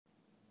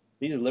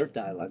These alert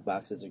dialog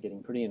boxes are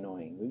getting pretty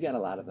annoying. We've got a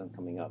lot of them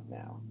coming up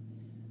now.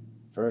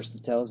 First,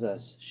 it tells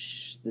us,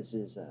 shh, this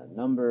is a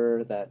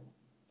number that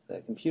the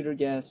computer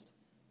guessed,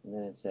 and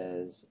then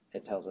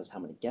it tells us how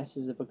many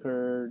guesses have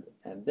occurred,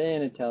 and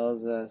then it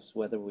tells us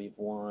whether we've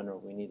won or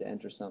we need to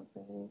enter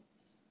something.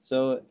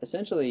 So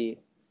essentially,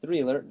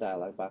 3 alert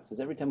dialog boxes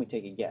every time we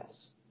take a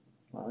guess.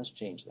 Well, let's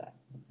change that.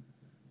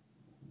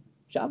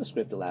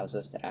 JavaScript allows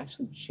us to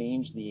actually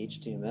change the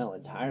HTML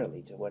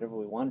entirely to whatever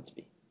we want it to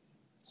be.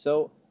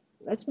 So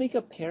let's make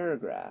a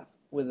paragraph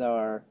with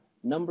our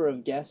number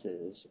of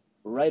guesses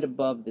right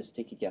above this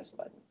take a guess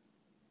button.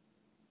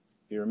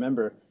 If you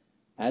remember,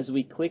 as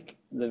we click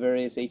the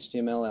various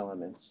HTML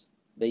elements,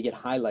 they get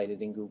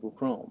highlighted in Google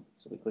Chrome.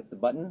 So we click the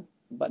button's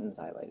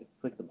highlighted.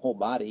 Click the whole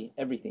body,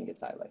 everything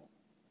gets highlighted.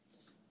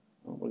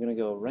 Well, we're going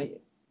to go right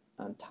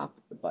on top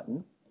of the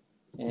button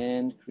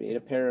and create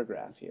a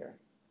paragraph here.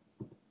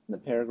 The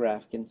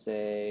paragraph can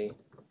say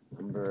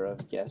number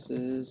of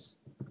guesses,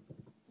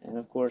 and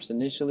of course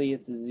initially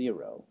it's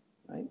 0,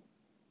 right?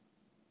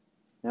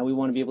 Now we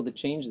want to be able to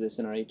change this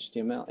in our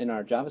HTML, in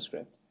our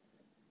JavaScript.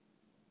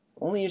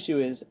 The only issue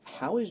is,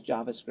 how is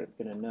JavaScript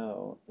going to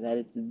know that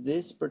it's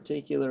this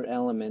particular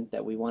element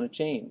that we want to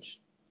change?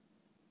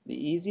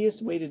 The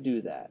easiest way to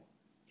do that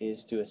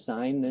is to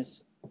assign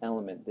this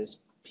element, this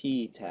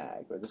P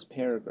tag or this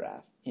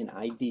paragraph, an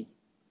ID.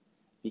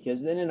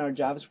 Because then in our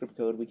JavaScript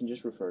code we can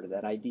just refer to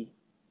that ID.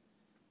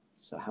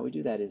 So how we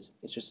do that is,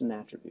 it's just an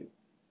attribute.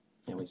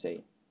 And we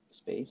say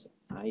space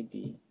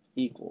ID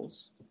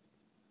equals,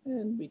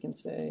 and we can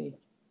say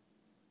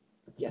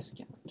guess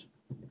count.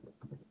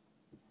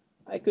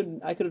 I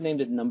could have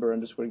named it number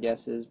underscore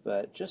guesses,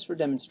 but just for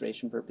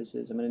demonstration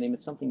purposes I'm going to name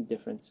it something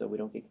different so we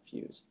don't get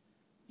confused.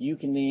 You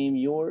can name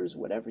yours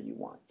whatever you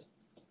want.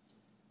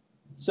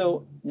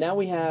 So now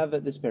we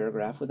have this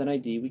paragraph with an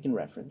ID we can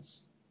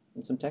reference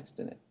and some text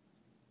in it.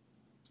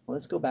 Well,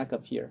 let's go back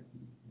up here,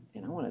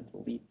 and I want to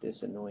delete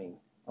this annoying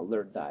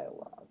alert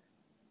dialog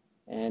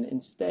and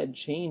instead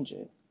change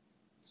it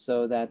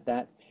so that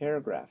that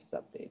paragraph is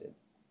updated.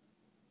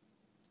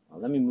 Well,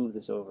 let me move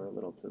this over a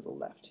little to the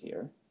left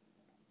here.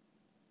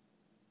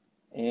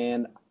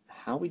 And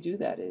how we do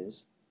that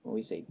is when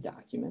we say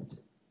document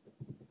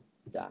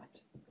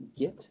dot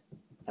get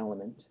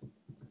element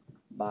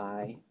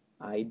by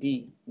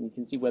ID. And you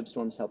can see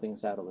WebStorm's helping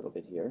us out a little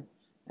bit here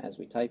as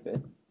we type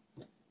it.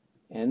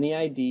 And the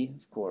ID,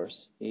 of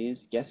course,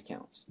 is guess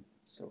count.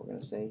 So we're going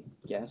to say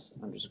guess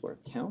underscore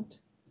count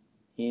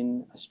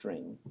in a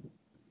string.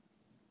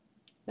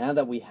 Now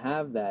that we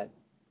have that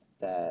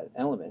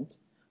element,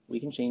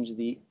 we can change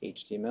the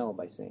HTML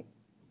by saying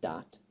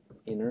dot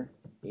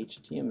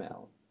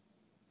innerHTML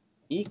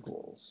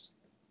equals,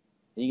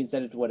 and you can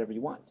set it to whatever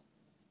you want.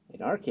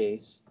 In our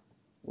case,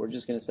 we're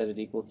just going to set it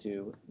equal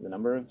to the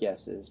number of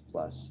guesses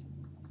plus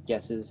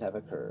guesses have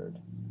occurred.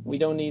 We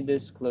don't need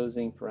this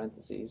closing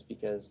parentheses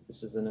because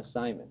this is an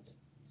assignment.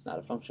 It's not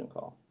a function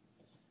call.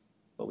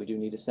 But we do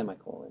need a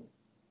semicolon.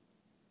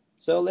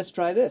 So let's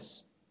try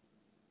this.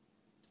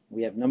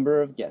 We have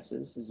number of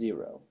guesses,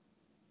 0.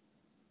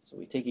 So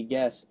we take a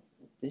guess.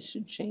 This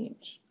should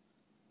change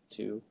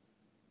to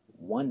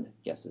 1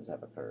 guesses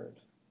have occurred.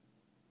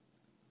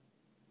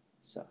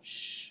 So,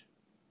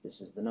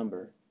 this is the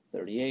number,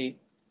 38.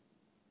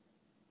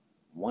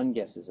 1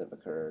 guesses have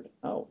occurred.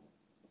 Oh,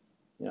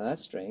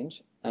 that's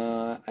strange.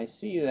 I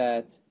see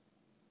that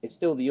it's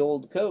still the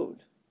old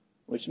code,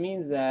 which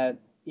means that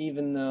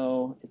even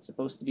though it's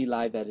supposed to be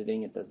live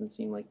editing, it doesn't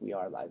seem like we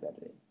are live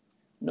editing.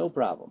 No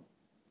problem.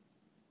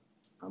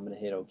 I'm going to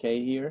hit OK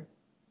here.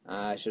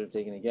 I should have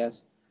taken a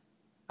guess.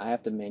 I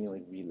have to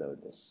manually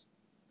reload this.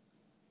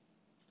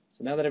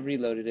 So now that I've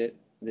reloaded it,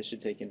 this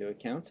should take into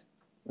account.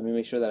 Let me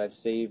make sure that I've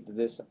saved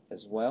this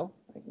as well.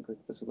 I can click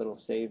this little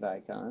save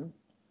icon,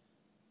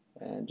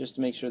 and just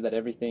to make sure that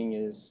everything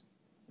is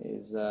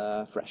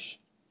fresh.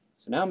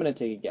 So now I'm going to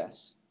take a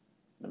guess.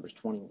 Number's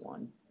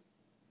 21.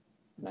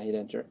 And I hit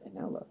enter, and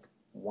now look,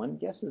 1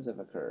 guesses have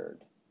occurred.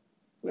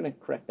 We're going to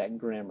correct that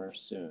grammar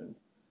soon,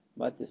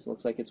 but this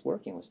looks like it's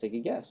working. Let's take a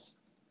guess.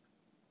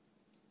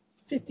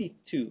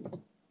 52.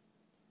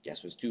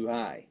 Guess was too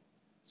high.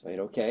 So I hit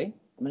OK.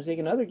 I'm going to take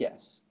another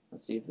guess.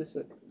 Let's see if this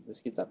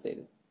gets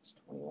updated. It's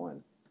 21.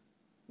 I'm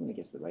going to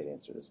guess the right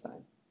answer this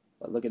time.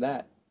 But look at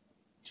that.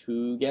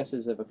 2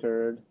 guesses have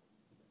occurred.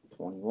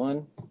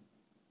 21.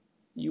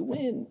 You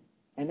win.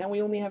 And now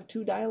we only have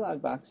 2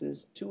 dialog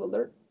boxes, 2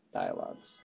 alert dialogs.